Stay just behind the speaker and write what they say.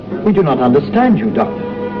We do not understand you, Doctor.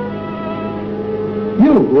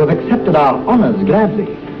 You, who have accepted our honors gladly,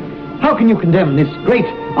 how can you condemn this great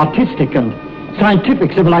artistic and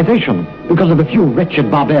scientific civilization because of a few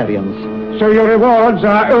wretched barbarians? So your rewards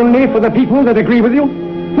are only for the people that agree with you?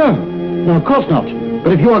 No, of course not.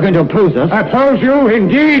 But if you are going to oppose us... Oppose you?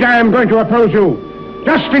 Indeed, I am going to oppose you.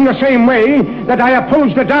 Just in the same way that I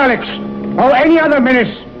oppose the Daleks or any other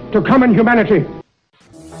menace to common humanity.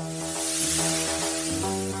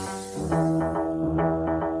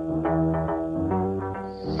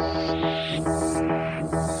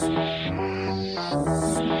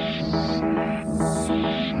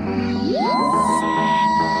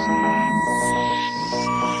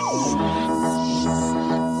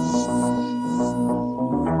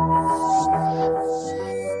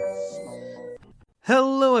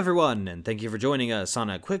 Hello everyone, and thank you for joining us on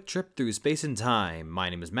a quick trip through space and time. My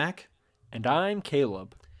name is Mac. And I'm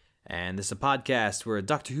Caleb. And this is a podcast where a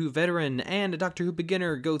Doctor Who veteran and a Doctor Who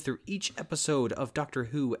beginner go through each episode of Doctor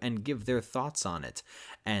Who and give their thoughts on it.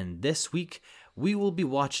 And this week, we will be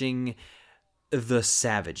watching The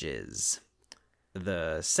Savages.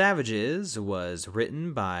 The Savages was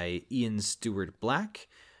written by Ian Stewart Black,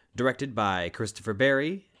 directed by Christopher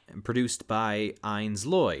Barry, and produced by Ines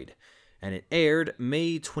Lloyd. And it aired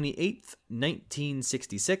May 28th,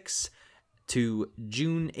 1966 to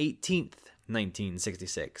June 18th,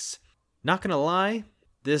 1966. Not gonna lie,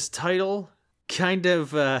 this title kind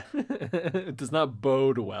of... It does not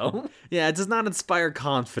bode well. Yeah, it does not inspire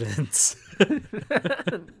confidence.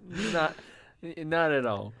 Not at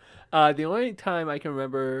all. The only time I can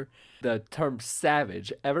remember the term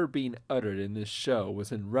savage ever being uttered in this show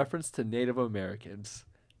was in reference to Native Americans.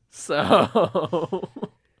 So...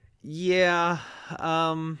 Yeah,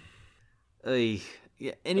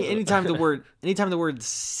 anytime the word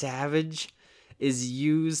savage is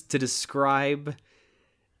used to describe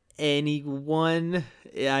anyone,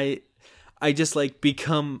 I just like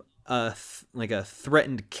become a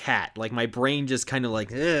threatened cat. Like my brain just kind of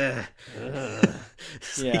like, ugh.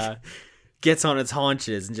 Yeah, gets on its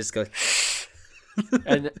haunches and just goes.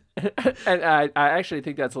 and I actually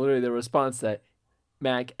think that's literally the response that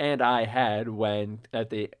Mac and I had when at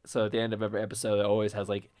the end of every episode it always has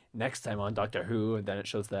like next time on Doctor Who, and then it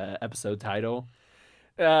shows the episode title.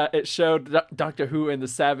 It showed Doctor Who and the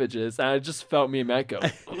Savages, and I just felt me and Mac go.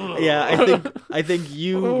 Yeah, I think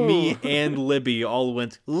you, Ooh. me, and Libby all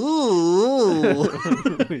went ooh.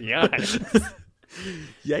 Yikes!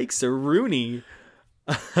 Yikes, a Rooney.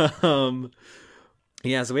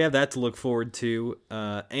 Yeah, so we have that to look forward to,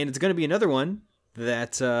 and it's going to be another one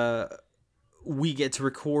that we get to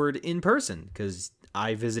record in person, because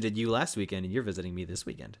I visited you last weekend and you're visiting me this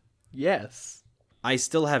weekend. Yes. I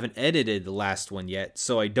still haven't edited the last one yet,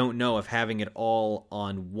 so I don't know if having it all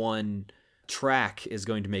on one track is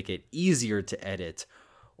going to make it easier to edit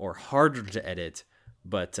or harder to edit,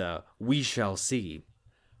 but we shall see.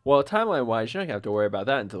 Well, timeline-wise, you don't have to worry about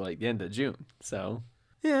that until like the end of June. So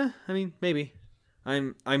Yeah, I mean, maybe.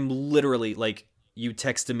 I'm literally like, you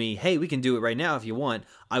texted me, hey, we can do it right now if you want.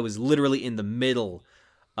 I was literally in the middle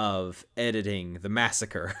of editing The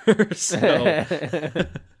Massacre.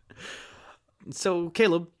 So,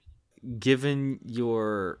 Caleb, given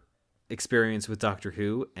your experience with Doctor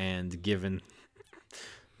Who and given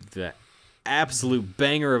the absolute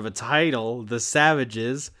banger of a title, The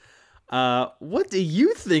Savages, what do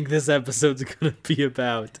you think this episode's going to be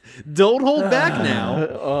about? Don't hold back now.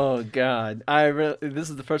 Oh God,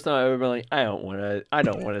 this is the first time I've ever been like, I don't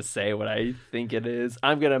want to say what I think it is.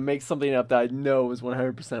 I'm gonna make something up that I know is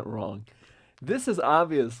 100% wrong. This is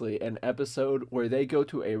obviously an episode where they go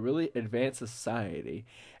to a really advanced society,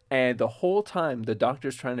 and the whole time the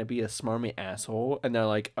Doctor's trying to be a smarmy asshole, and they're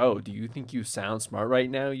like, "Oh, do you think you sound smart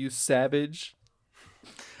right now, you savage?"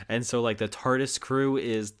 And so, like, the TARDIS crew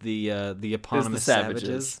is the eponymous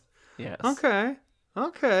Savages. Yes. Okay.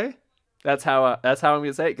 That's how I'm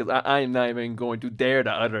gonna say it, because I am not even going to dare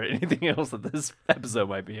to utter anything else that this episode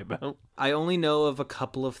might be about. I only know of a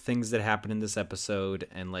couple of things that happen in this episode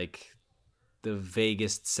and like the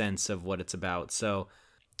vaguest sense of what it's about. So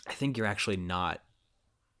I think you're actually not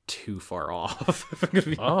too far off. If I'm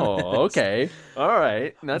gonna be honest. Okay. All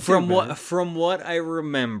right. Not from too bad. from what I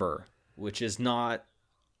remember, which is not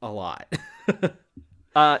a lot.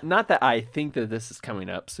 Not that I think that this is coming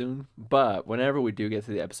up soon, but whenever we do get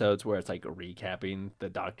to the episodes where it's like recapping the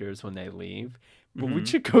Doctors when they leave, but we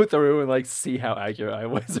should go through and like see how accurate I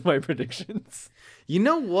was in my predictions. You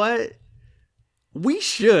know what? We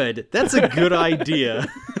should. That's a good idea.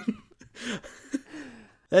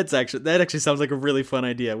 That actually sounds like a really fun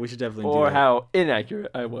idea. We should definitely do that. Or how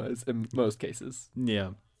inaccurate I was in most cases. Yeah.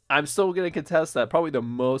 I'm still going to contest that probably the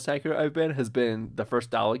most accurate I've been has been the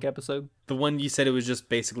first Dalek episode. The one you said it was just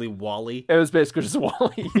basically Wall-E? It was basically just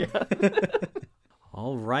Wall-E, yeah.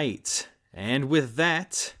 All right. And with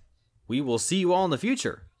that, we will see you all in the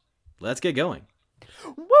future. Let's get going.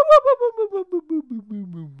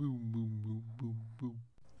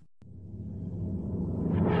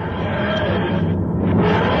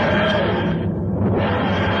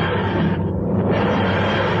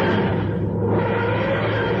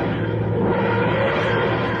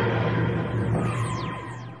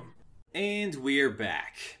 And we're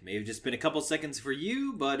back. May have just been a couple seconds for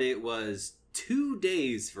you, but it was 2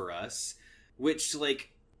 days for us. Which,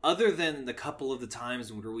 like, other than the couple of the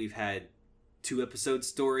times where we've had 2-episode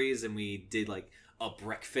stories and we did, like, a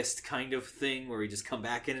breakfast kind of thing where we just come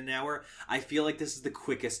back in an hour, I feel like this is the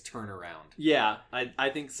quickest turnaround. Yeah, I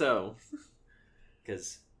think so.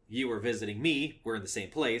 Because you were visiting me, we're in the same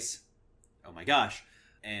place. Oh my gosh.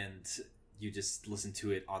 And you just listened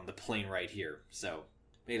to it on the plane right here. So,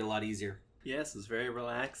 made it a lot easier. Yes, it's very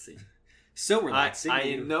relaxing. So relaxing. I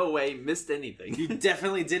in no way missed anything. You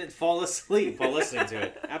definitely didn't fall asleep while listening to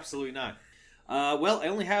it. Absolutely not. Well, I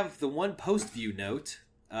only have the one post-view note,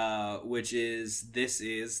 which is this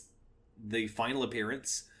is the final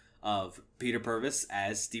appearance of Peter Purves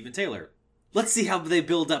as Stephen Taylor. Let's see how they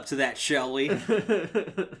build up to that, shall we?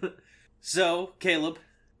 So, Caleb,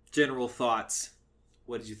 general thoughts.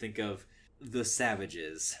 What did you think of The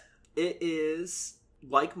Savages? It is,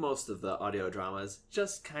 like most of the audio dramas,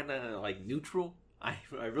 just kind of like neutral. I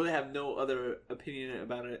really have no other opinion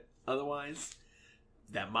about it otherwise.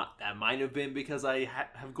 That might have been because I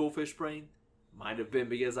have goldfish brain. Might have been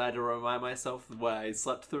because I had to remind myself what I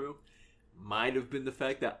slept through. Might have been the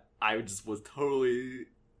fact that I just was totally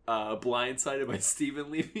blindsided by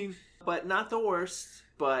Steven leaving. But not the worst,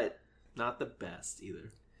 but not the best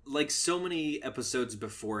either. Like so many episodes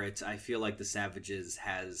before it, I feel like The Savages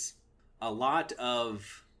has a lot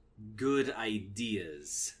of good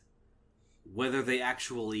ideas. Whether they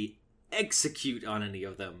actually execute on any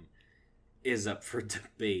of them is up for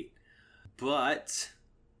debate. But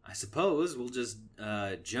I suppose we'll just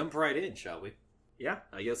jump right in, shall we? Yeah,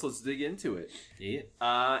 I guess let's dig into it. Yeah.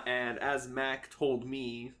 And as Mac told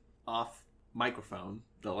me off microphone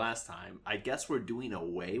the last time, I guess we're doing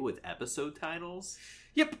away with episode titles.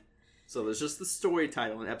 Yep. So there's just the story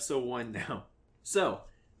title in episode 1 now. So,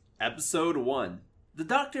 episode 1. The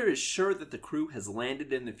Doctor is sure that the crew has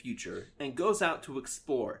landed in the future and goes out to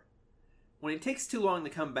explore. When it takes too long to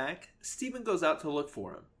come back, Steven goes out to look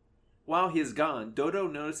for him. While he is gone, Dodo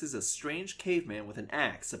notices a strange caveman with an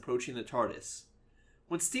axe approaching the TARDIS.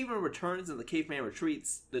 When Steven returns and the caveman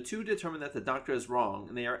retreats, the two determine that the Doctor is wrong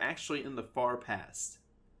and they are actually in the far past.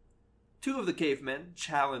 Two of the cavemen,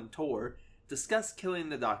 Chal and Tor, discuss killing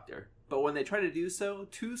the Doctor, but when they try to do so,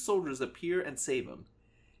 two soldiers appear and save him.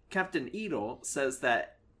 Captain Edel says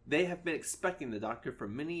that they have been expecting the Doctor for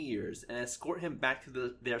many years and escort him back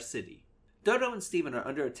to their city. Dodo and Steven are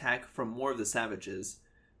under attack from more of the Savages,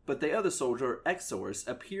 but the other soldier, Exors,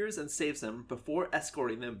 appears and saves them before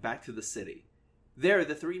escorting them back to the city. There,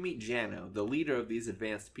 the three meet Jano, the leader of these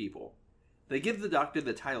advanced people. They give the Doctor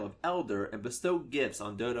the title of Elder and bestow gifts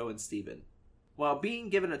on Dodo and Steven. While being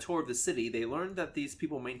given a tour of the city, they learn that these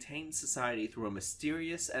people maintain society through a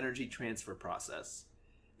mysterious energy transfer process.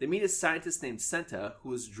 They meet a scientist named Senta,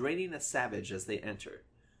 who is draining a savage as they enter.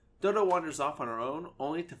 Dodo wanders off on her own,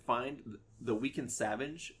 only to find the weakened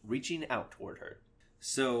savage reaching out toward her.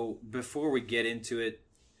 So, before we get into it,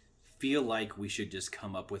 feel like we should just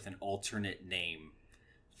come up with an alternate name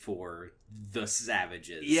for The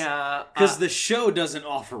Savages. Yeah. Because the show doesn't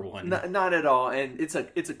offer one. Not at all, and it's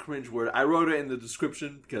a cringe word. I wrote it in the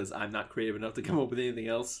description because I'm not creative enough to come up with anything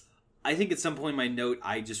else. I think at some point in my note,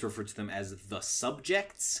 I just refer to them as The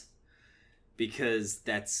Subjects. Because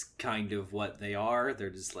that's kind of what they are. They're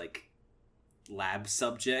just like lab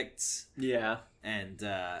subjects. Yeah. And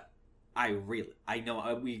I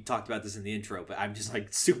know we talked about this in the intro, but I'm just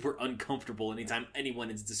like super uncomfortable anytime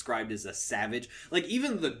anyone is described as a savage. Like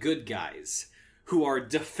even the good guys who are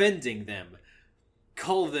defending them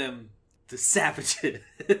call them the savages.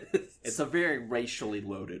 It's a very racially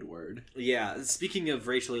loaded word. Yeah, speaking of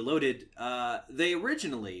racially loaded, they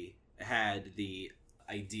originally had the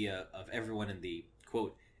idea of everyone in the,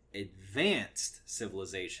 quote, advanced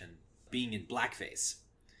civilization being in blackface.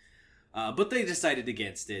 But they decided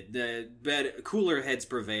against it. Cooler heads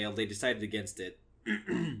prevailed. They decided against it.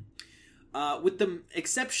 With the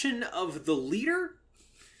exception of the leader,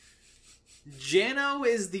 Jano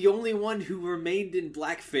is the only one who remained in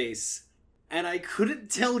blackface. And I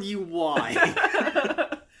couldn't tell you why.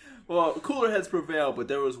 Well, cooler heads prevail, but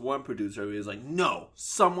there was one producer who was like, no,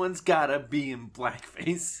 someone's gotta be in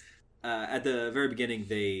blackface. At the very beginning,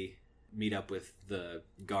 they meet up with the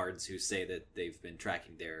guards who say that they've been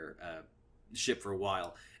tracking their ship for a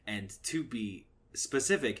while. And to be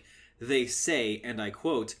specific, they say, and I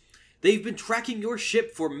quote, "They've been tracking your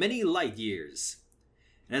ship for many light years.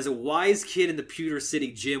 And as a wise kid in the Pewter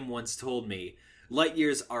City gym once told me, light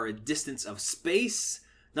years are a distance of space,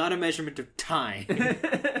 not a measurement of time."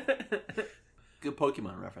 Good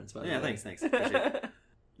Pokemon reference, by the way. Yeah, thanks. Appreciate it.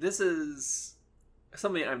 This is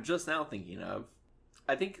something I'm just now thinking of.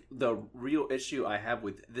 I think the real issue I have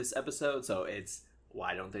with this episode, so it's,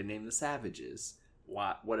 why don't they name the savages?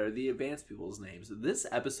 What are the advanced people's names? This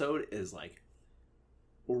episode is like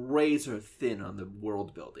razor thin on the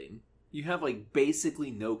world building. You have like basically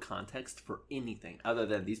no context for anything other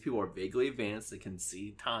than these people are vaguely advanced. They can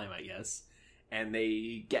see time, I guess, and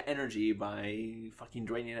they get energy by fucking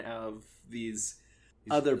draining it out of these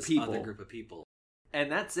other people, other group of people. And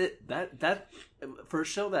that's it. That for a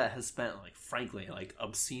show that has spent like frankly like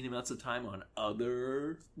obscene amounts of time on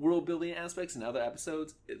other world building aspects and other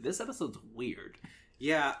episodes, this episode's weird.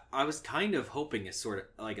 Yeah, I was kind of hoping a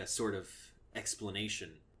sort of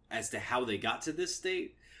explanation as to how they got to this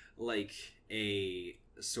state, like a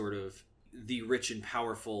sort of the rich and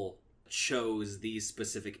powerful chose these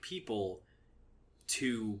specific people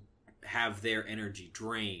to have their energy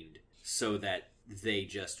drained so that they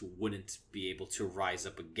just wouldn't be able to rise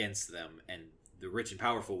up against them, and the rich and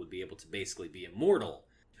powerful would be able to basically be immortal.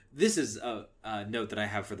 This is a note that I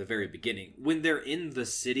have for the very beginning. When they're in the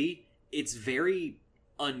city, it's very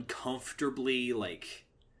uncomfortably, like,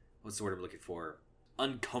 what's the word I'm looking for?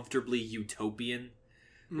 Uncomfortably utopian.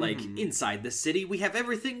 Like, inside the city, we have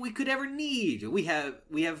everything we could ever need. We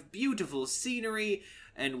have beautiful scenery,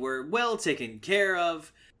 and we're well taken care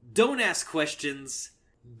of. Don't ask questions.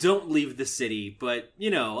 Don't leave the city. But,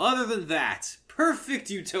 other than that, perfect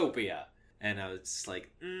utopia. And I was just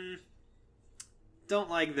like, don't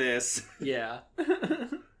like this. Yeah.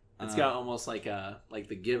 It's got almost like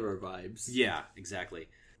the Giver vibes. Yeah, exactly.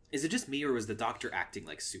 Is it just me, or was the Doctor acting,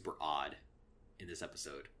 like, super odd in this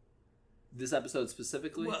episode? This episode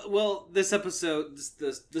specifically? Well, this episode,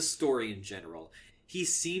 the story in general. He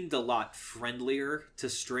seemed a lot friendlier to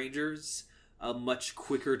strangers, much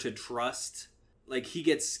quicker to trust. Like, he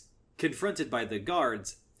gets confronted by the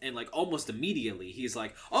guards, and, like, almost immediately, he's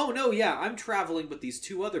like, "Oh, no, yeah, I'm traveling with these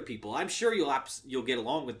two other people. I'm sure you'll get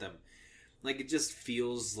along with them." Like, it just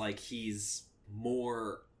feels like he's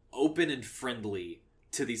more open and friendly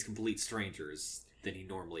to these complete strangers than he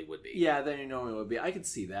normally would be. Yeah, than he normally would be. I can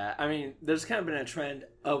see that. I mean, there's kind of been a trend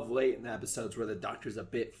of late in the episodes where the Doctor's a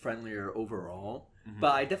bit friendlier overall. Mm-hmm.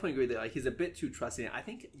 But I definitely agree that, like, he's a bit too trusting. I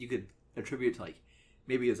think you could attribute to, like,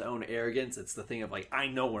 maybe his own arrogance. It's the thing of, like, I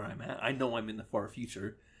know where I'm at. I know I'm in the far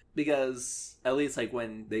future. Because at least, like,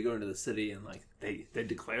 when they go into the city and, like, they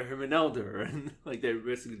declare him an elder, and, like, they're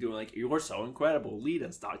basically doing, like, "You're so incredible, lead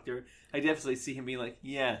us, Doctor." I definitely see him being like,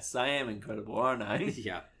 "Yes, I am incredible, aren't I?"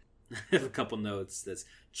 Yeah. I have a couple notes. That's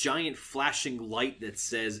giant flashing light that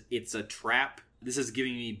says it's a trap. This is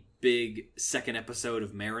giving me big second episode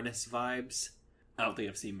of Marinus vibes. I don't think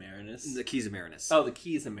I've seen Marinus. The Keys of Marinus. Oh, the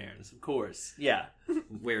Keys of Marinus, of course. Yeah.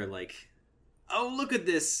 Where, like, oh, look at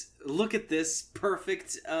this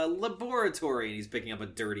perfect laboratory, and he's picking up a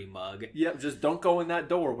dirty mug. Yep, just don't go in that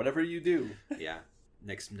door, whatever you do. Yeah.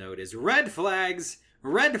 Next note is red flags.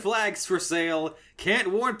 Red flags for sale.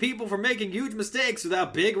 Can't warn people from making huge mistakes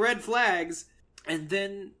without big red flags. And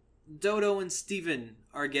then Dodo and Steven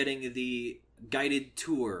are getting the guided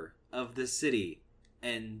tour of the city.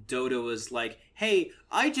 And Dodo is like, "Hey,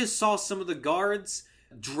 I just saw some of the guards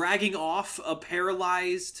dragging off a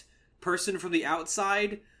paralyzed person from the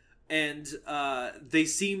outside, and they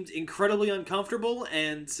seemed incredibly uncomfortable,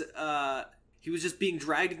 and he was just being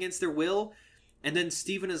dragged against their will." And then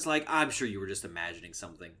Steven is like, "I'm sure you were just imagining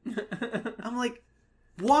something." I'm like,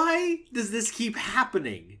 why does this keep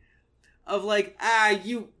happening? Of like,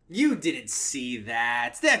 you didn't see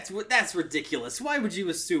that. That's ridiculous. Why would you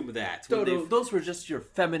assume that? Dodo, those were just your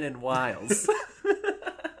feminine wiles.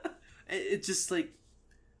 It's just like,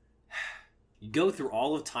 you go through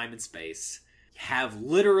all of time and space, have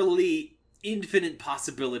literally infinite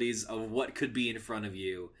possibilities of what could be in front of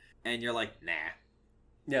you, and you're like, nah.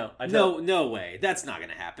 No way. That's not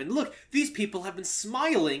going to happen. Look, these people have been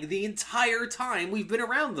smiling the entire time we've been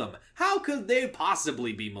around them. How could they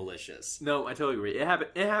possibly be malicious? No, I totally agree.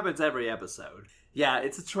 It happens every episode. Yeah,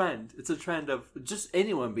 it's a trend. It's a trend of just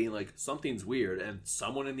anyone being like, something's weird, and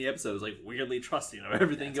someone in the episode is like weirdly trusting of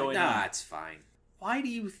everything going on. Nah, it's fine. Why do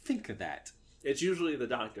you think of that? It's usually the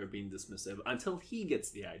Doctor being dismissive until he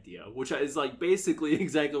gets the idea, which is like basically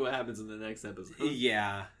exactly what happens in the next episode.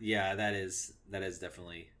 Yeah, that is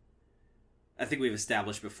definitely. I think we've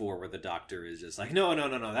established before where the Doctor is just like, no,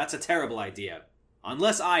 that's a terrible idea.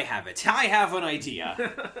 Unless I have it. I have an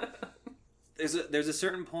idea. There's a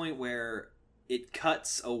certain point where it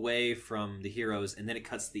cuts away from the heroes, and then it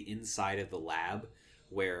cuts to the inside of the lab,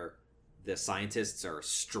 where the scientists are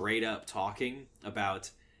straight up talking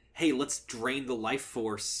about, hey, let's drain the life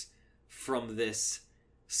force from this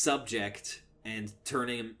subject and turn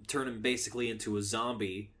him basically into a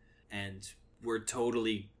zombie, and we're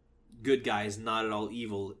totally good guys, not at all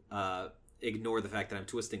evil. Ignore the fact that I'm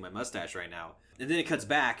twisting my mustache right now. And then it cuts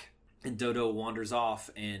back, and Dodo wanders off,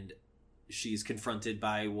 and she's confronted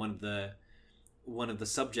by one of the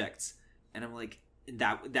subjects, and I'm like,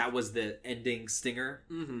 that was the ending stinger.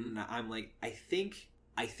 Mm-hmm. And I'm like, I think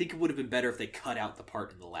it would have been better if they cut out the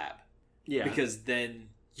part in the lab. Yeah, because then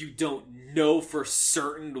you don't know for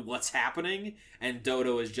certain what's happening, and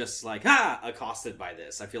Dodo is just like, accosted by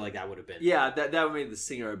this. I feel like that would have been... Yeah, that would make the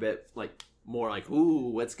stinger a bit, like, more like, ooh,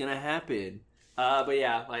 what's gonna happen? But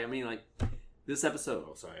yeah, like, I mean, like, this episode...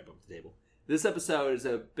 Oh, sorry, I bumped the table. This episode is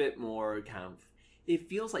a bit more kind of... It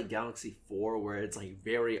feels like Galaxy 4, where it's, like,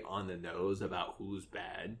 very on the nose about who's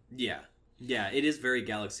bad. Yeah, it is very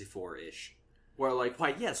Galaxy 4-ish. Where, like,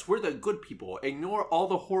 why, yes, we're the good people. Ignore all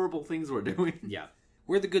the horrible things we're doing. Yeah.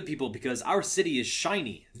 We're the good people because our city is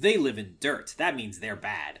shiny. They live in dirt. That means they're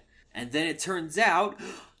bad. And then it turns out,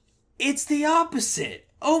 it's the opposite.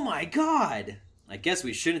 Oh my god. I guess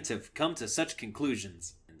we shouldn't have come to such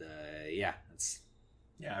conclusions. And, yeah, that's...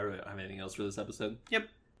 Yeah, I really don't have anything else for this episode. Yep.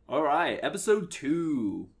 Alright, episode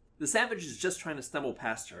 2. The Savage is just trying to stumble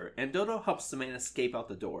past her, and Dodo helps the man escape out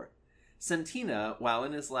the door. Sentina, while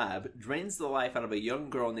in his lab, drains the life out of a young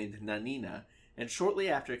girl named Nanina, and shortly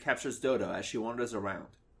after captures Dodo as she wanders around.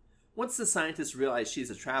 Once the scientists realize she's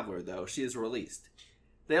a traveler, though, she is released.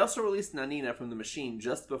 They also release Nanina from the machine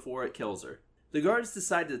just before it kills her. The guards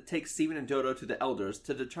decide to take Steven and Dodo to the Elders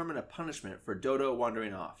to determine a punishment for Dodo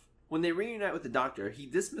wandering off. When they reunite with the Doctor, he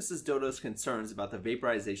dismisses Dodo's concerns about the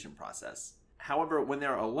vaporization process. However, when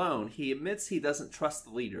they're alone, he admits he doesn't trust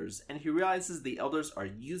the leaders, and he realizes the Elders are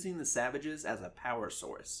using the Savages as a power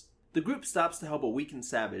source. The group stops to help a weakened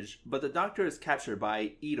Savage, but the Doctor is captured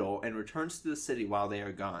by Edel and returns to the city while they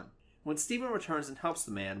are gone. When Steven returns and helps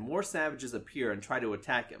the man, more Savages appear and try to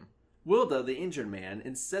attack him. Wilda, the injured man,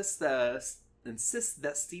 insists that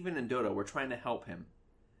Steven and Dodo were trying to help him.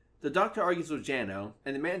 The Doctor argues with Jano,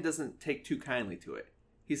 and the man doesn't take too kindly to it.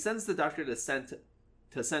 He sends the Doctor to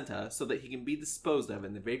Senta so that he can be disposed of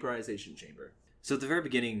in the vaporization chamber. So at the very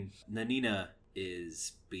beginning, Nanina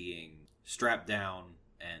is being strapped down,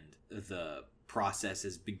 and the process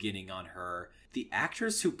is beginning on her. The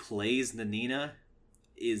actress who plays Nanina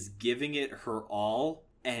is giving it her all,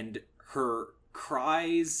 and her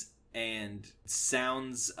cries and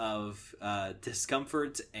sounds of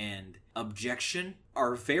discomfort and objection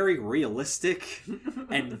are very realistic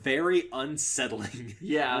and very unsettling.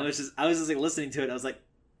 Yeah. I was just like listening to it, I was like,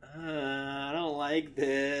 I don't like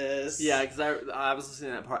this. Yeah, because I was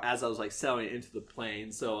listening to that part as I was like selling it into the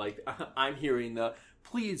plane, so like I'm hearing the,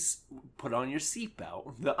 please put on your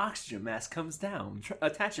seatbelt. The oxygen mask comes down.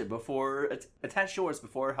 Attach yours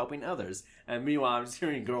before helping others. And meanwhile, I'm just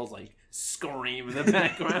hearing girls like scream in the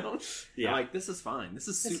background. Yeah, I'm like, this is fine. This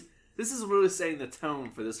is really setting the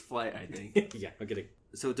tone for this flight, I think. Yeah, I'm kidding.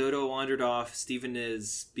 So Dodo wandered off. Steven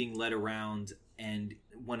is being led around, and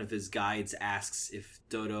one of his guides asks if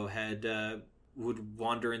Dodo had would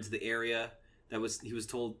wander into the area that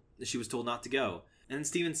she was told not to go. And then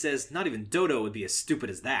Steven says, not even Dodo would be as stupid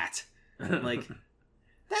as that. I'm like,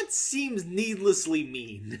 that seems needlessly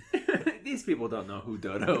mean. These people don't know who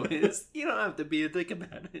Dodo is. You don't have to be a dick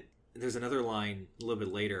about it. There's another line a little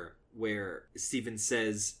bit later where Steven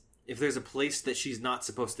says, if there's a place that she's not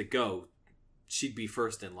supposed to go, she'd be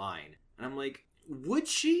first in line. And I'm like, would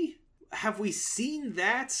she? Have we seen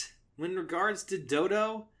that in regards to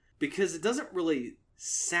Dodo? Because it doesn't really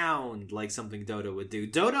sound like something Dodo would do.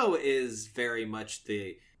 Dodo is very much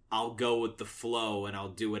the I'll go with the flow and I'll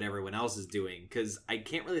do what everyone else is doing, because I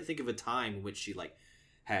can't really think of a time in which she like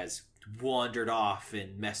has wandered off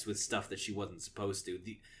and messed with stuff that she wasn't supposed to.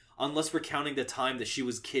 Unless we're counting the time that she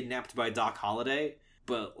was kidnapped by Doc Holliday,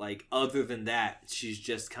 but like other than that, she's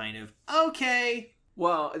just kind of okay.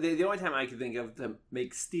 Well, the only time I can think of to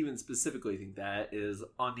make Steven specifically think that is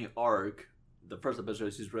on the Ark. The first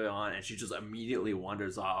episode she's really on, and she just immediately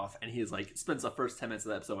wanders off, and he's like spends the first 10 minutes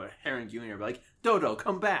of the episode with Herring Jr. like, Dodo,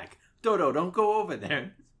 come back. Dodo, don't go over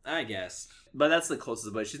there. I guess. But that's the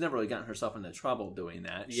closest, but she's never really gotten herself into trouble doing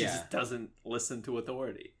that. She Yeah. just doesn't listen to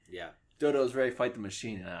authority. Yeah. Dodo's very fight the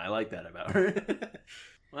machine, and I like that about her.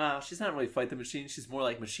 Well, she's not really fight the machine. She's more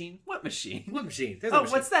like machine. What machine? What machine? There's Oh,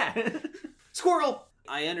 what's that? Squirrel!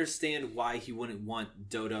 I understand why he wouldn't want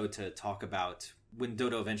Dodo to talk about... When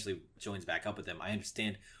Dodo eventually joins back up with him, I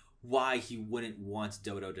understand why he wouldn't want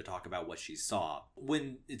Dodo to talk about what she saw.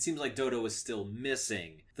 When it seems like Dodo is still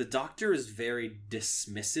missing, the doctor is very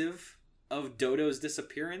dismissive of Dodo's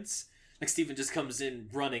disappearance. Like, Steven just comes in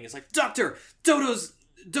running. It's like, Doctor! Dodo's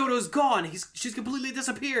gone! She's completely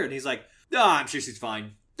disappeared! And he's like, I'm sure she's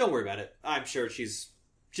fine. Don't worry about it. I'm sure she's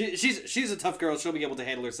a tough girl. She'll be able to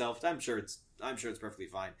handle herself. I'm sure it's perfectly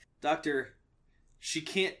fine. Doctor, she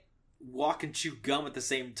can't walk and chew gum at the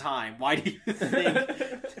same time. Why do you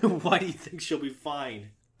think she'll be fine?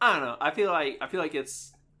 I don't know. I feel like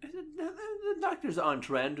it's the doctor's on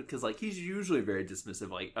trend because like he's usually very dismissive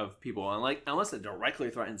like of people, and like unless it directly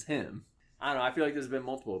threatens him. I don't know. I feel like there's been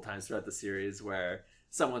multiple times throughout the series where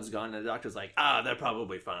someone's gone and the doctor's like, they're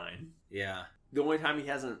probably fine. Yeah. The only time he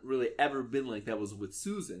hasn't really ever been like that was with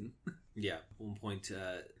Susan. Yeah. At one point,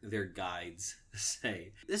 their guides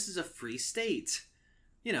say, this is a free state.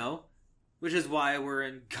 You know, which is why we're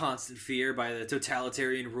in constant fear by the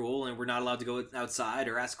totalitarian rule and we're not allowed to go outside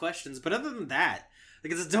or ask questions. But other than that,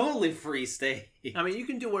 like, it's a totally free state. I mean, you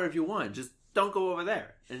can do whatever you want. Just don't go over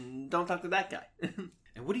there and don't talk to that guy.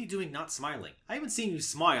 And what are you doing not smiling? I haven't seen you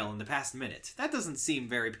smile in the past minute. That doesn't seem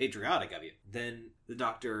very patriotic of you. Then the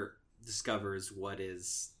doctor discovers what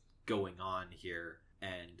is going on here,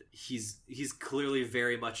 and he's clearly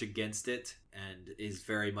very much against it and is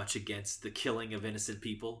very much against the killing of innocent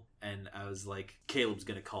people. And I was like, Caleb's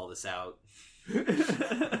gonna call this out.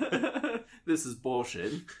 This is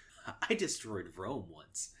bullshit. I destroyed Rome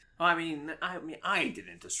once. I mean, I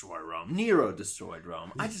didn't destroy Rome. Nero destroyed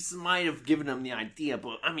Rome. I just might have given him the idea,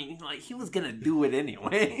 but I mean, like, he was gonna do it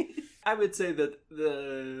anyway. I would say that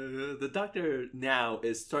the doctor now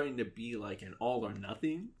is starting to be like an all or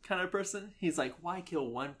nothing kind of person. He's like, why kill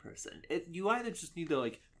one person? You either just need to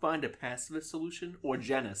like find a pacifist solution or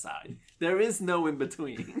genocide. There is no in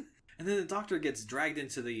between. And then the doctor gets dragged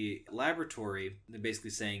into the laboratory, basically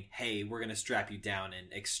saying, hey, we're going to strap you down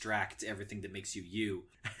and extract everything that makes you you.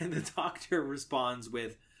 And the doctor responds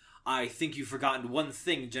with, I think you've forgotten one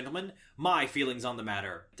thing, gentlemen. My feelings on the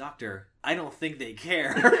matter. Doctor, I don't think they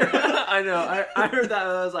care. I know. I heard that.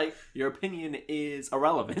 I was like, your opinion is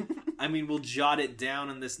irrelevant. I mean, we'll jot it down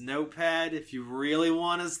on this notepad if you really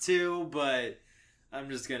want us to, but I'm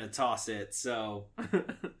just going to toss it, so...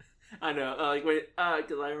 I know,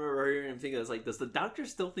 because I remember hearing him thinking, I was like, does the doctor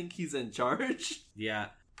still think he's in charge? Yeah.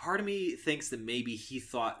 Part of me thinks that maybe he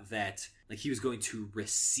thought that, like, he was going to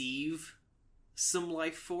receive some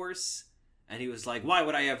life force, and he was like, why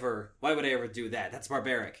would I ever do that? That's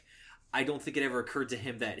barbaric. I don't think it ever occurred to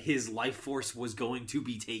him that his life force was going to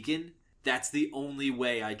be taken. That's the only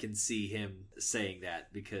way I can see him saying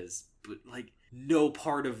that, because, no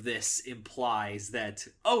part of this implies that,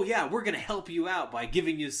 oh yeah, we're going to help you out by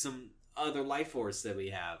giving you some other life force that we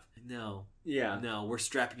have. No. Yeah. No, we're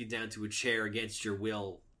strapping you down to a chair against your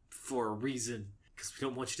will for a reason, because we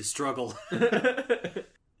don't want you to struggle.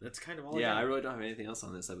 That's kind of all I got. I really don't have anything else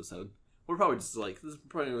on this episode. We're probably just like, this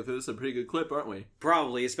is a pretty good clip, aren't we?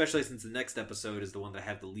 Probably, especially since the next episode is the one that I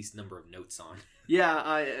have the least number of notes on. Yeah,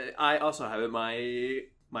 I also have it.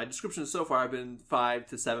 My description so far have been 5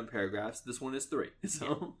 to 7 paragraphs. This one is 3.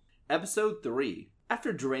 So, Episode 3.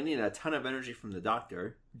 After draining a ton of energy from the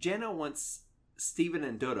doctor, Jano wants Steven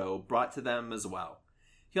and Dodo brought to them as well.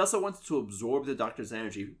 He also wants to absorb the doctor's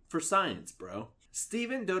energy for science, bro.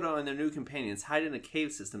 Steven, Dodo, and their new companions hide in a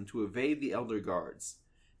cave system to evade the Elder Guards.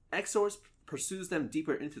 Exors pursues them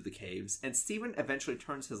deeper into the caves, and Steven eventually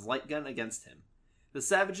turns his light gun against him. The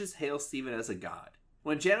savages hail Steven as a god.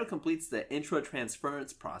 When Jano completes the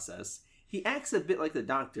intra-transference process, he acts a bit like the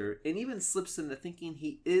Doctor and even slips into thinking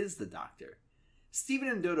he is the Doctor. Steven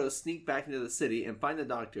and Dodo sneak back into the city and find the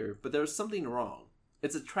Doctor, but there's something wrong.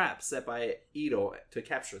 It's a trap set by Ito to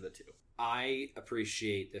capture the two. I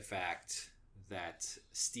appreciate the fact that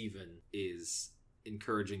Steven is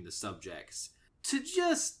encouraging the subjects to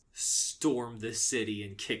just storm the city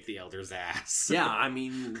and kick the Elder's ass. Yeah, I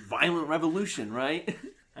mean, violent revolution, right?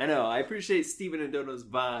 I know, I appreciate Steven and Dodo's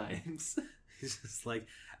vibes. He's just like,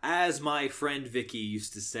 as my friend Vicky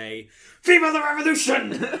used to say, Viva the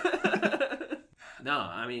Revolution! No,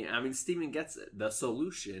 I mean, Steven gets it. The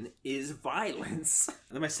solution is violence.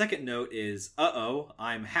 And then my second note is,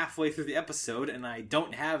 I'm halfway through the episode and I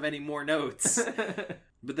don't have any more notes.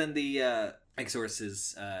 But then the Exorcist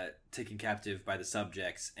is taken captive by the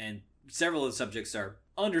subjects, and several of the subjects are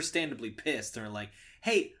understandably pissed and are like,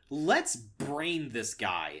 hey, let's brain this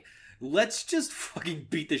guy. Let's just fucking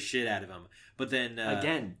beat the shit out of him. But then...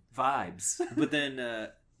 again, vibes. But then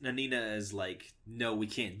Nanina is like, no, we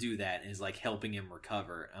can't do that, and is like helping him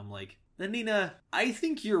recover. I'm like, Nanina, I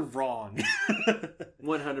think you're wrong.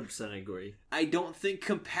 100% agree. I don't think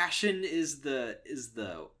compassion is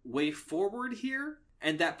the way forward here,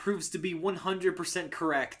 and that proves to be 100%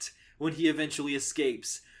 correct when he eventually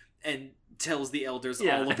escapes and tells the elders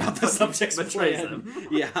all about the subject's Betrays plan. them.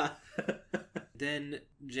 Yeah. Then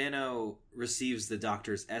Jano receives the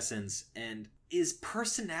doctor's essence, and is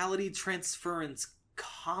personality transference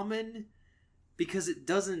common? Because it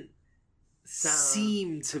doesn't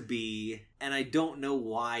seem to be, and I don't know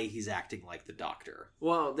why he's acting like the doctor.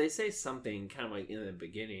 Well, they say something kind of like in the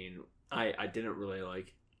beginning. I didn't really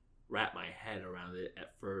like wrap my head around it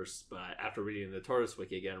at first, but after reading the Tortoise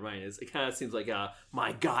Wiki again, right, it kind of seems like a,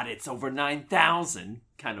 my god, it's over 9,000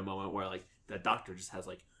 kind of moment where like the doctor just has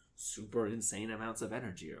like super insane amounts of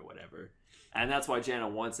energy or whatever. And that's why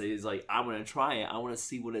Jano wants it. He's like, I'm going to try it. I want to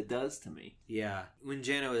see what it does to me. Yeah. When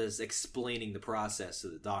Jano is explaining the process to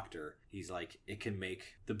the doctor, he's like, it can make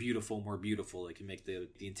the beautiful more beautiful. It can make the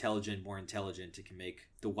intelligent more intelligent. It can make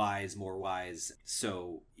the wise more wise.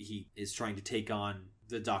 So he is trying to take on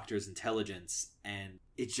the doctor's intelligence. And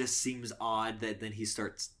it just seems odd that then he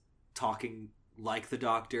starts talking like the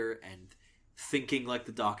doctor and thinking like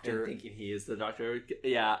the doctor. And thinking he is the doctor.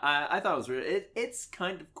 Yeah, I thought it was weird. It's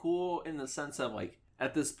kind of cool in the sense of, like,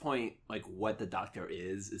 at this point, like, what the doctor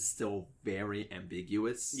is still very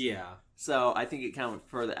ambiguous. Yeah. So I think it kind of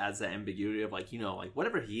further adds that ambiguity of, like, you know, like,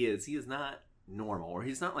 whatever he is not normal, or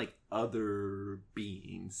he's not like other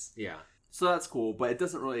beings. Yeah. So that's cool, but it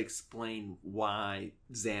doesn't really explain why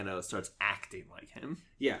Xano starts acting like him.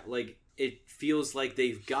 Yeah, like, it feels like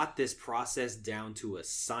they've got this process down to a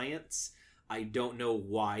science. I don't know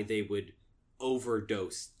why they would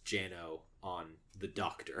overdose Jano on the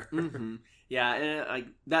doctor. Mm-hmm. Yeah, and like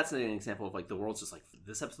that's an example of like the world's just like,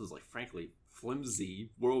 this episode is like frankly flimsy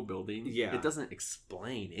world building. Yeah, it doesn't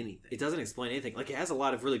explain anything. It doesn't explain anything. Like, it has a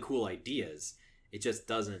lot of really cool ideas. It just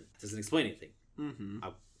doesn't explain anything. Mm-hmm.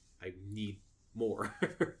 I need more.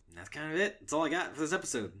 And that's kind of it. That's all I got for this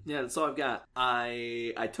episode. Yeah, that's all I've got.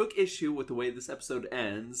 I took issue with the way this episode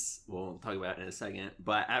ends. We'll talk about it in a second.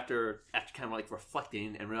 But after kind of like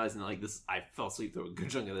reflecting and realizing like this, I fell asleep through a good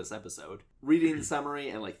chunk of this episode. Reading the summary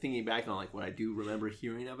and like thinking back on like what I do remember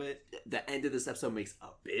hearing of it, the end of this episode makes a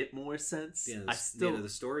bit more sense. The end of the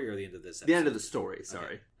story or the end of this episode? The end of the story,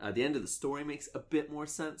 sorry. Okay. The end of the story makes a bit more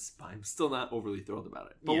sense, but I'm still not overly thrilled about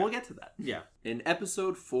it. But we'll get to that. Yeah. In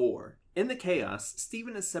episode 4, in the chaos,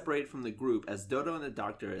 Steven is separated from the group as Dodo and the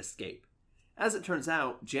doctor escape. As it turns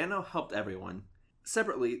out, Jano helped everyone.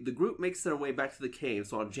 Separately, the group makes their way back to the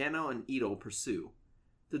caves while Jano and Edel pursue.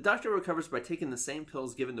 The doctor recovers by taking the same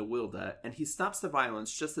pills given to Wilda, and he stops the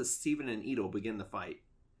violence just as Steven and Edel begin the fight.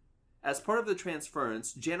 As part of the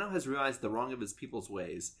transference, Jano has realized the wrong of his people's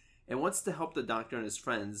ways, and wants to help the doctor and his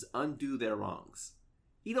friends undo their wrongs.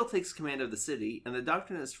 Edel takes command of the city, and the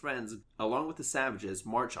doctor and his friends, along with the savages,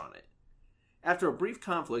 march on it. After a brief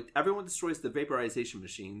conflict, everyone destroys the vaporization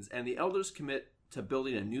machines, and the elders commit to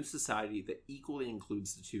building a new society that equally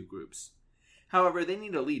includes the two groups. However, they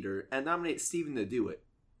need a leader, and nominate Steven to do it.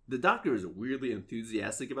 The doctor is weirdly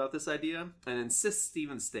enthusiastic about this idea, and insists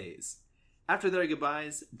Steven stays. After their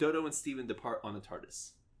goodbyes, Dodo and Steven depart on the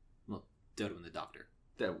TARDIS. Well, Dodo and the doctor.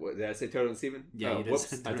 Did I say Toto and Steven? Yeah, you did.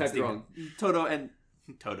 Whoops, I typed it wrong. Dodo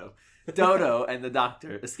and the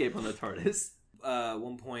doctor escape on the TARDIS.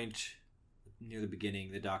 One point near the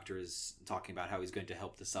beginning, the doctor is talking about how he's going to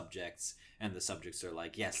help the subjects, and the subjects are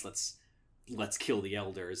like, yes, let's kill the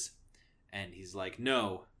elders. And he's like,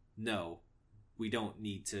 no, we don't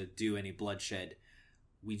need to do any bloodshed.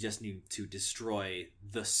 We just need to destroy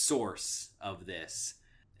the source of this.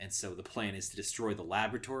 And so the plan is to destroy the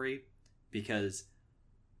laboratory, because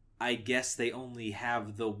I guess they only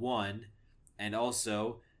have the one, and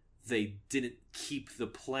also they didn't keep the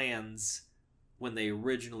plans when they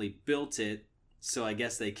originally built it, so I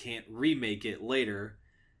guess they can't remake it later.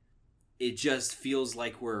 It just feels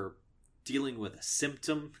like we're dealing with a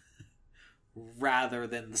symptom rather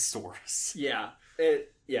than the source. Yeah,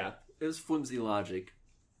 it was flimsy logic.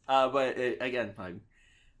 But again,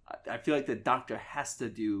 I feel like the doctor has to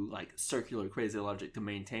do like circular crazy logic to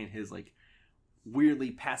maintain his like weirdly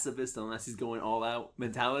pacifist, unless he's going all out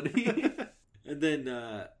mentality. And then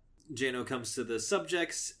Jano comes to the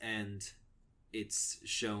subjects, and it's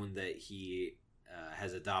shown that he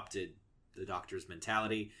has adopted the doctor's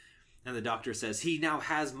mentality. And the doctor says, he now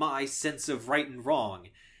has my sense of right and wrong.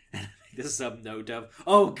 And it The sub note of,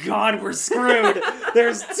 oh God, we're screwed.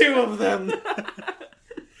 There's 2 of them.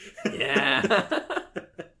 Yeah.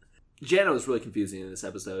 Jano is really confusing in this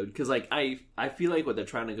episode because, like, I feel like what they're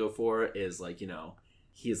trying to go for is, like, you know,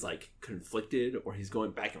 he's, like, conflicted or he's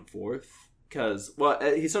going back and forth. Because, well,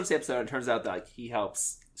 he starts the episode and it turns out that, like, he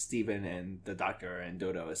helps Steven and the Doctor and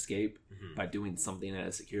Dodo escape by doing something at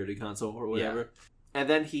a security console or whatever. Yeah. And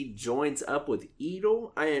then he joins up with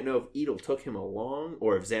Edel. I didn't know if Edel took him along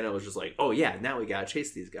or if Zano was just like, oh, yeah, now we gotta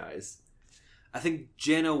chase these guys. I think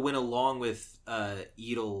Jano went along with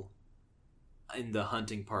Edel in the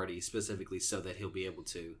hunting party specifically so that he'll be able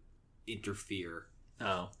to interfere.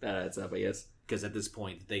 Oh, that adds up, I guess. Because at this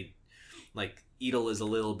point, Edel is a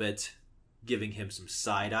little bit giving him some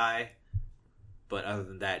side-eye, but other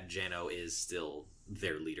than that, Jano is still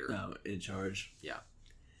their leader. Oh, in charge. Yeah.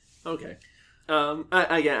 Okay.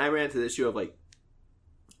 I ran into the issue of, like,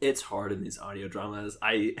 it's hard in these audio dramas.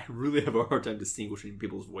 I really have a hard time distinguishing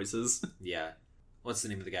people's voices. Yeah. What's the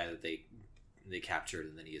name of the guy that they captured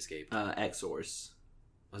and then he escaped? Exors.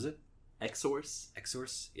 Was it? Exors?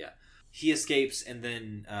 Exors? Yeah. He escapes and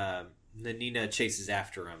then Nina chases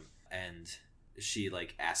after him and she,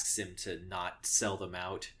 like, asks him to not sell them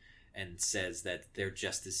out and says that they're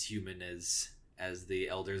just as human as the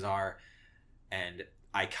elders are. And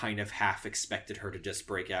I kind of half expected her to just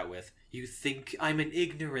break out with, "You think I'm an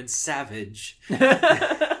ignorant savage."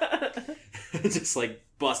 Just, like,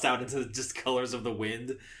 bust out into just colors of the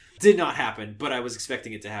wind. Did not happen, but I was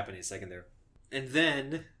expecting it to happen in a second there. And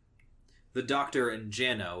then the Doctor and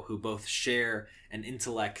Jano, who both share an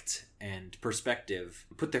intellect and perspective,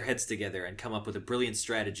 put their heads together and come up with a brilliant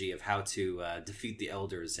strategy of how to defeat the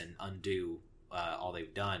elders and undo all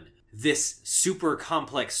they've done. This super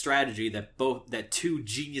complex strategy that 2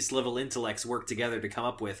 genius level intellects worked together to come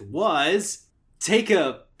up with was take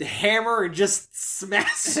a hammer and just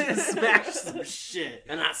smash some shit.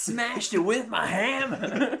 And I smashed it with my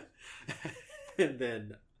hammer. And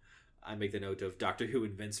then I make the note of Doctor Who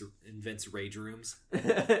invents rage rooms.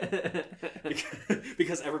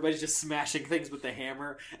 Because everybody's just smashing things with the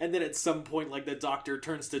hammer. And then at some point, like, the Doctor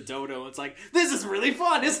turns to Dodo and it's like, this is really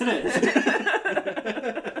fun, isn't it?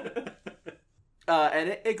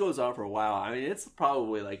 And it goes on for a while. I mean, it's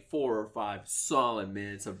probably like 4 or 5 solid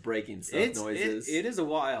minutes of breaking stuff noises. It is a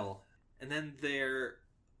while. And then they're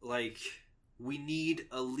like, we need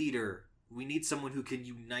a leader. We need someone who can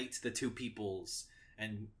unite the 2 peoples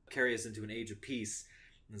and carry us into an age of peace.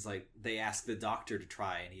 And it's like, they ask the Doctor to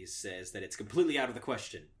try, and he says that it's completely out of the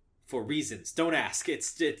question. For reasons. Don't ask.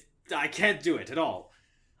 I can't do it at all.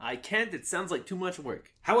 I can't. It sounds like too much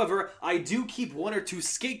work. However, I do keep 1 or 2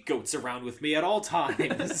 scapegoats around with me at all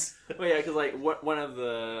times. Well, yeah, because, like, one of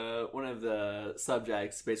the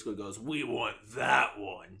subjects basically goes, "We want that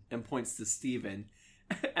one," and points to Steven.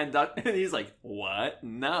 And he's like, "What?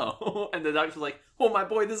 No." And the Doctor's like, "Oh, my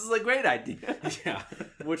boy, this is a great idea." Yeah.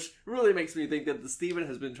 Which really makes me think that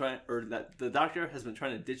that the Doctor has been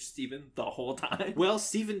trying to ditch Steven the whole time. Well,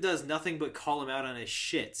 Steven does nothing but call him out on his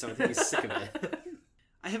shit, so I think he's sick of it.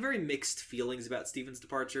 I have very mixed feelings about Steven's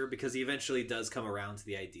departure because he eventually does come around to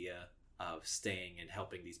the idea of staying and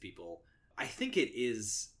helping these people. I think it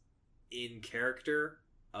is in character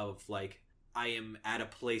of, like, I am at a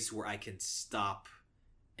place where I can stop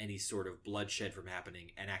any sort of bloodshed from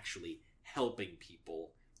happening and actually helping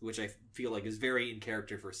people, which I feel like is very in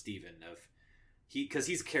character for Steven. Because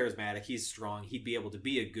he's charismatic, he's strong, he'd be able to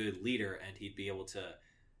be a good leader and he'd be able to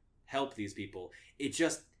help these people. It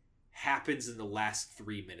just happens in the last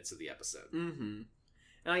 3 minutes of the episode. Mm-hmm. And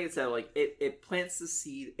like I said, like, it plants the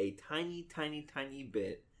seed a tiny, tiny, tiny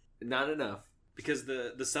bit. Not enough. Because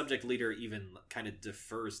the subject leader even kind of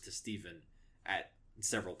defers to Steven at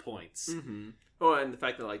several points. Mm-hmm. Oh, and the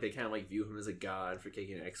fact that, like, they kind of, like, view him as a god for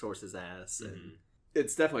kicking X-Horse's ass. And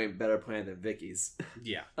it's definitely a better plan than Vicky's.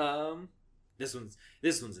 Yeah. This one's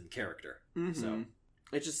in character. Mm-hmm. So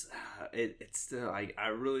it just it's still, I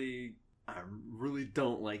really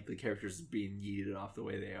don't like the characters being yeeted off the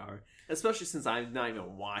way they are, especially since I'm not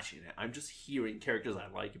even watching it. I'm just hearing characters I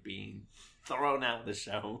like being thrown out of the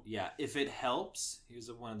show. Yeah, if it helps,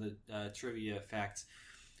 here's one of the trivia facts.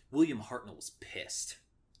 William Hartnell was pissed.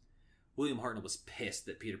 William Hartnell was pissed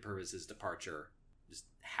that Peter Purvis's departure just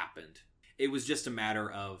happened. It was just a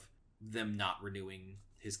matter of them not renewing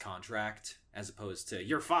his contract as opposed to,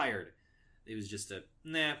 you're fired. It was just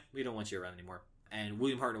nah, we don't want you around anymore. And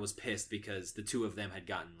William Hartnell was pissed because the 2 of them had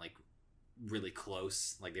gotten, like, really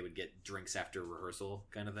close. Like, they would get drinks after rehearsal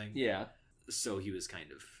kind of thing. Yeah. So he was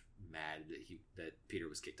kind of mad that Peter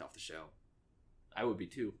was kicked off the show. I would be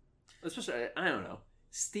too. Especially, I don't know.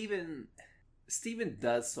 Steven, Steven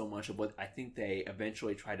does so much of what I think they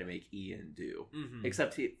eventually try to make Ian do, Mhm.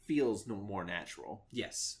 except it feels no more natural.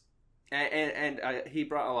 Yes. And he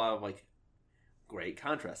brought a lot of like great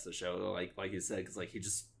contrast to the show, like you said, because like he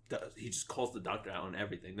just calls the doctor out on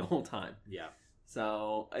everything the whole time. Yeah,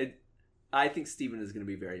 So I think Steven is going to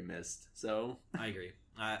be very missed. So I agree.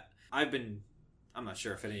 I'm not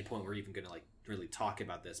sure if at any point we're even going to like really talk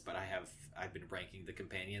about this, but I've been ranking the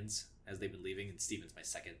companions as they've been leaving, and Steven's my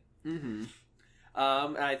second. mm-hmm.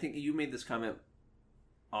 I think you made this comment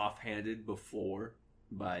offhanded before,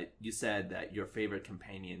 but you said that your favorite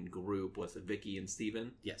companion group was Vicky and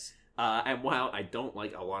Steven. Yes. And while I don't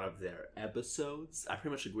like a lot of their episodes, I pretty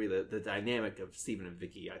much agree that the dynamic of Steven and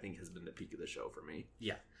Vicky, I think, has been the peak of the show for me.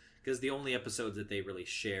 Yeah, because the only episodes that they really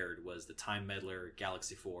shared was the Time Meddler,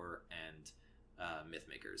 Galaxy 4, and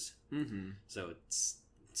Mythmakers. Mm-hmm.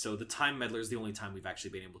 So the Time Meddler is the only time we've actually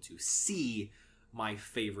been able to see my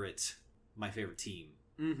favorite team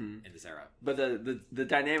Mm-hmm. in this era. But the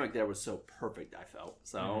dynamic there was so perfect, I felt.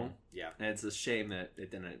 So Yeah. and it's a shame that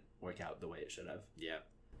it didn't work out the way it should have. Yeah.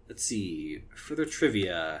 Let's see. Further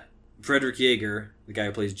trivia. Frederick Yeager, the guy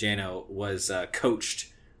who plays Jano, was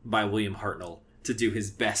coached by William Hartnell to do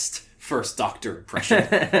his best first Doctor impression.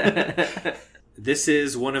 This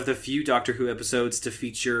is one of the few Doctor Who episodes to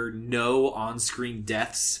feature no on-screen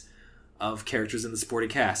deaths of characters in the supporting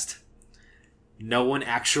cast. No one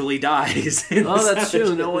actually dies. Oh, that's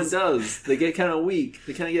true. No one does. They get kind of weak.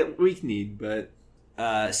 They kind of get weak-kneed, but...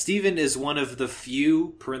 Steven is one of the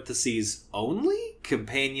few, parentheses, only,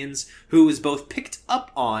 companions who was both picked up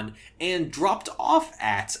on and dropped off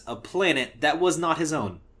at a planet that was not his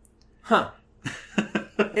own. Huh.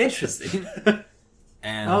 Interesting.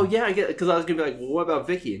 And Oh, yeah, I get it. Because I was going to be like, well, what about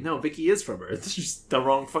Vicky? No, Vicky is from Earth. It's just the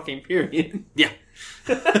wrong fucking period. yeah.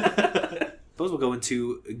 Suppose we'll go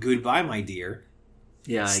into Goodbye, My Dear.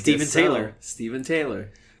 Yeah, Steven Taylor. Steven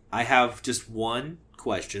Taylor. I have just one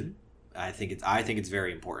question. I think it's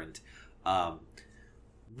very important.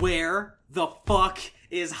 Where the fuck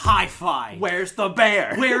is Hi-Fi? Where's the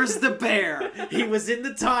bear? Where's the bear? He was in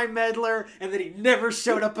the Time Meddler, and then he never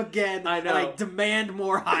showed up again. I know. And I demand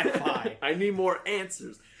more Hi-Fi. I need more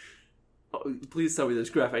answers. Oh, please tell me there's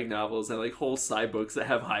graphic novels and like whole side books that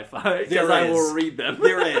have Hi-Fi. Because I is. will read them.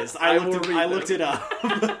 There is. I will read them. looked it up.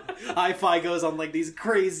 Hi-Fi goes on like these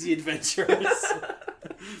crazy adventures.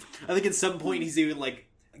 I think at some point he's even like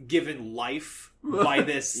given life by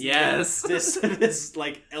this Yes. this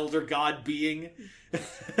like elder god being.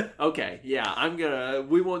 Okay, yeah,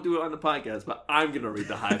 we won't do it on the podcast, but I'm gonna read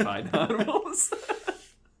the Hi-Fi novels.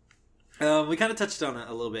 We kind of touched on it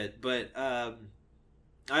a little bit, but I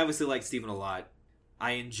obviously like Steven a lot.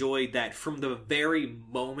 I enjoyed that from the very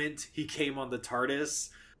moment he came on the TARDIS,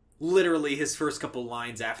 literally his first couple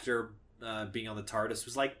lines after being on the TARDIS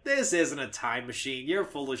was like, "This isn't a time machine, you're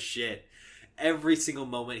full of shit." Every single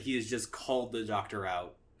moment he has just called the Doctor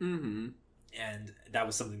out. Mm-hmm. And that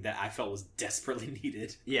was something that I felt was desperately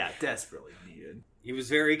needed. Yeah, desperately needed. He was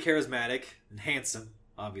very charismatic and handsome,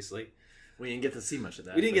 obviously. We didn't get to see much of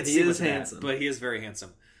that. We didn't get but to he see is much of handsome. that, but he is very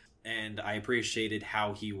handsome. And I appreciated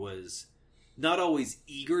how he was not always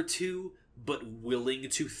eager to, but willing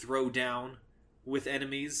to throw down with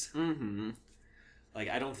enemies. Mm-hmm. Like,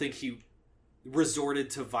 I don't think he resorted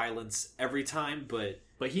to violence every time, but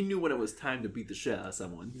he knew when it was time to beat the shit out of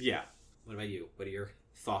someone. yeah. What about you? What are your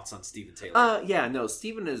thoughts on Steven Taylor? Yeah, no,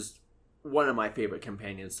 Steven is one of my favorite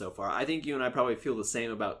companions so far. I think you and I probably feel the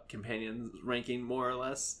same about companions ranking, more or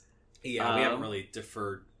less. Yeah, we haven't really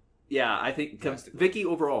deferred. Yeah, I think Drastically. Vicky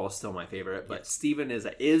overall is still my favorite, but Yes. Steven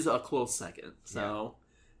is a close second. So,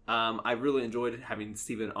 I really enjoyed having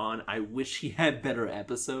Steven on. I wish he had better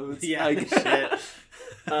episodes. Yeah, like, shit.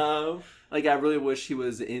 like I really wish he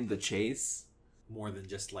was in The Chase. More than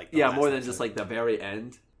just like the Yeah, last more than episode. just like the very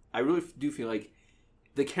end. I really do feel like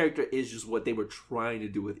the character is just what they were trying to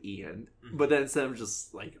do with Ian. Mm-hmm. But then instead of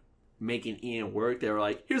just like making Ian work, they were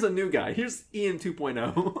like, here's a new guy. Here's Ian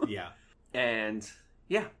 2.0. Yeah. And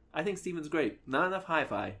yeah, I think Steven's great. Not enough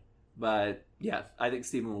Hi-Fi, but yeah, I think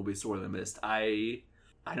Steven will be sorely missed. I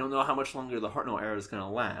don't know how much longer the Hartnell era is going to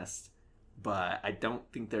last, but I don't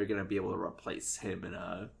think they're going to be able to replace him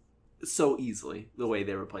so easily the way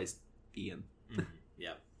they replaced Ian. Mhm.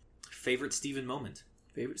 Yeah. Favorite Steven moment?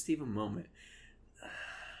 Favorite Steven moment?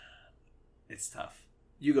 It's tough.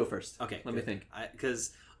 You go first. Okay. Let me think.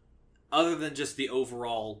 Because other than just the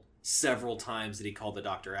overall several times that he called the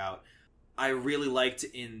Doctor out, I really liked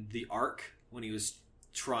in the arc when he was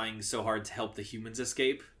trying so hard to help the humans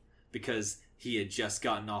escape because he had just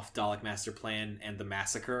gotten off Dalek Master Plan and the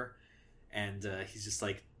massacre. And he's just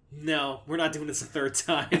like, no, we're not doing this a third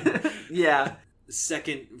time. Yeah.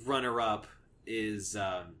 Second runner-up is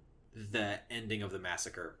the ending of the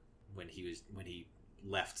massacre when he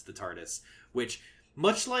left the TARDIS, which,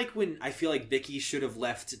 much like when I feel like Vicky should have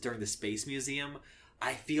left during the Space Museum,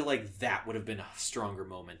 I feel like that would have been a stronger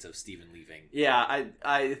moment of Steven leaving. Yeah,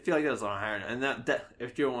 I feel like that was a lot higher. And that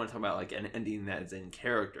if you want to talk about like an ending that is in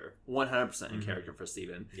character, 100% in character for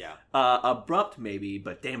Steven. Yeah. Abrupt maybe,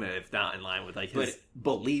 but damn it, if not in line with like his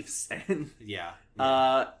beliefs and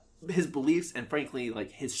his beliefs and frankly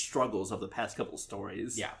like his struggles of the past couple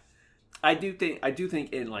stories. Yeah. I do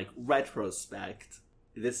think in like retrospect,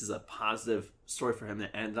 this is a positive story for him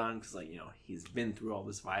to end on because, like, you know, he's been through all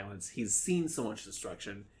this violence, he's seen so much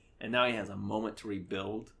destruction, and now he has a moment to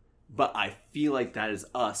rebuild. But I feel like that is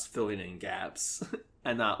us filling in gaps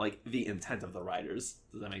and not like the intent of the writers.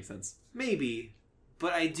 Does that make sense? Maybe,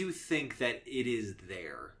 but I do think that it is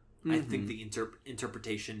there. I think the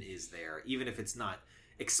interpretation is there, even if it's not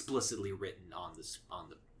explicitly written on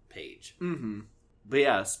the page. But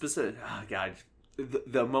yeah, specific. Oh God.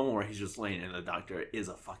 The moment where he's just laying in the doctor is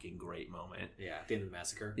a fucking great moment. Yeah, at the end of the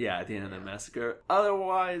massacre. Yeah, at the end of the massacre.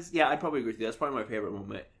 Otherwise, yeah, I'd probably agree with you. That's probably my favorite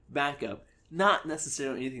moment. Backup. Not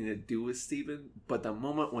necessarily anything to do with Steven, but the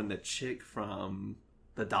moment when the chick from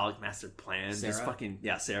the Dalek Master Plan just fucking...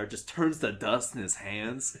 Yeah, Sarah just turns to dust in his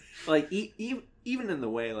hands. Like, even in the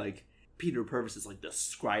way, like, Peter Purvis is, like,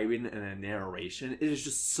 describing in a narration, it is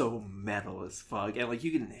just so metal as fuck. And, like,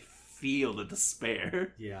 you can feel the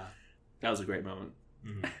despair. Yeah. That was a great moment.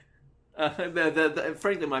 That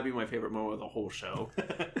frankly might be my favorite moment of the whole show.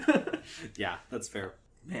 Yeah, that's fair.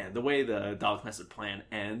 Man, the way the Dalek Master Plan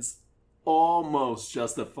ends almost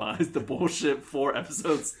justifies the bullshit 4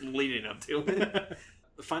 episodes leading up to it.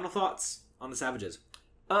 Final thoughts on the Savages?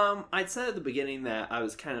 I'd said at the beginning that I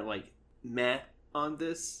was kind of like meh on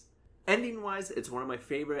this. Ending-wise, it's one of my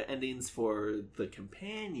favorite endings for the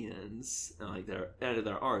companions, like their end of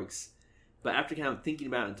their arcs. But after kind of thinking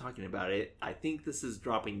about it and talking about it, I think this is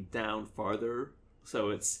dropping down farther. So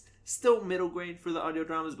it's still middle grade for the audio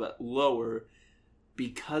dramas, but lower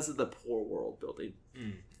because of the poor world building.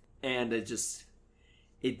 And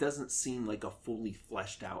it doesn't seem like a fully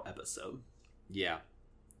fleshed out episode. Yeah.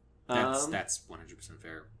 That's 100%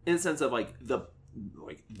 fair. In the sense of like the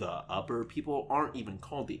upper people aren't even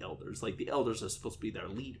called the elders. Like the elders are supposed to be their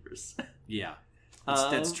leaders. Yeah.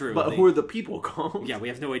 That's true. But who are the people called? Yeah, we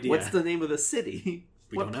have no idea. What's the name of the city?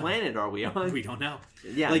 What planet are we on? We don't know.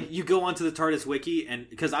 Yeah. Like, you go onto the TARDIS wiki, and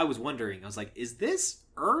because I was wondering, I was like, is this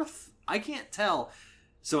Earth? I can't tell.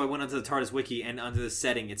 So I went onto the TARDIS wiki, and under the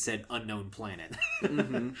setting, it said unknown planet.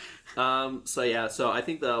 So I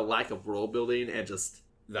think the lack of world building and just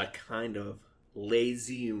the kind of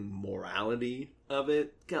lazy morality of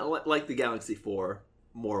it, kind of like the Galaxy 4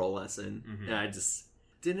 moral lesson, and I just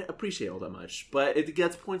didn't appreciate all that much. But it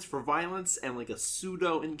gets points for violence and like a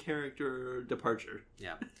pseudo in character departure.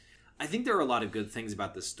 Yeah, I think there are a lot of good things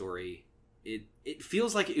about this story. It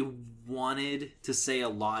feels like it wanted to say a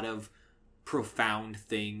lot of profound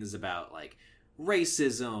things about like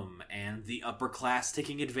racism and the upper class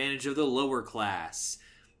taking advantage of the lower class.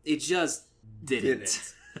 It just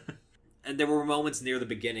didn't. And there were moments near the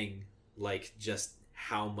beginning, like just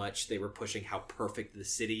how much they were pushing how perfect the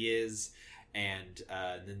city is, and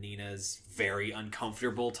Nina's very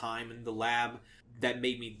uncomfortable time in the lab that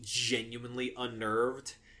made me genuinely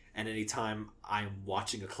unnerved. And anytime I'm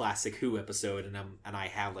watching a classic Who episode and I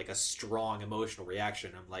have like a strong emotional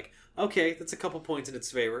reaction, I'm like, okay, that's a couple points in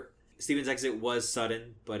its favor. Steven's exit was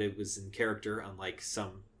sudden, but it was in character, unlike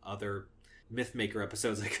some other Mythmaker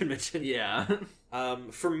episodes I could mention. Yeah.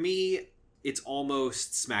 For me, it's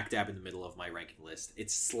almost smack dab in the middle of my ranking list.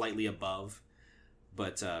 It's slightly above,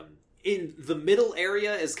 but in the middle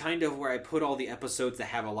area is kind of where I put all the episodes that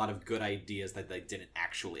have a lot of good ideas that they didn't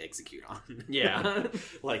actually execute on. Yeah.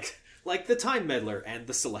 like the Time Meddler and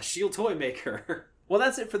the Celestial Toy Maker. Well,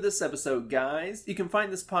 that's it for this episode, guys. You can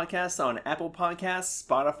find this podcast on Apple Podcasts,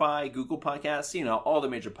 Spotify, Google Podcasts, all the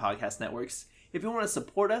major podcast networks. If you want to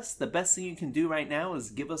support us, the best thing you can do right now is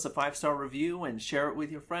give us a 5-star review and share it with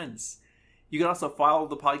your friends. You can also follow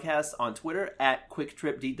the podcast on Twitter at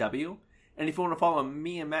QuickTripDW. And if you want to follow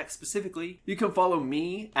me and Mac specifically, you can follow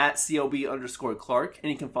me at CLB_Clark, and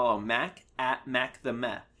you can follow Mac at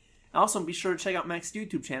MacTheMeh. Also, be sure to check out Mac's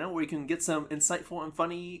YouTube channel, where you can get some insightful and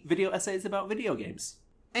funny video essays about video games.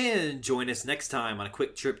 And join us next time on a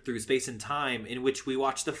quick trip through space and time, in which we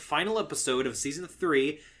watch the final episode of Season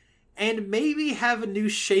 3, and maybe have a new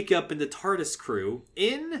shakeup in the TARDIS crew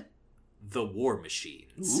in The War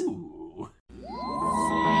Machines. Ooh.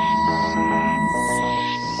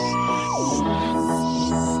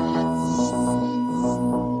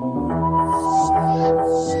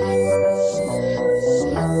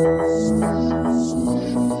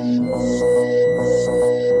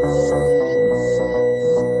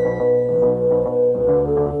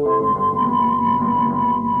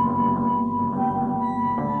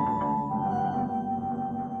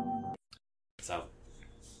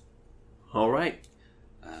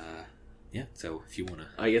 if you want to.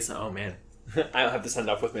 I guess. Oh man, I don't have to send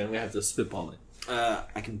it off with me. I'm gonna have to spitball it.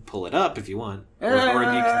 I can pull it up if you want, or you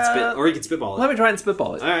can spitball it. Let me try and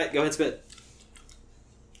spitball it. All right, go ahead, spit.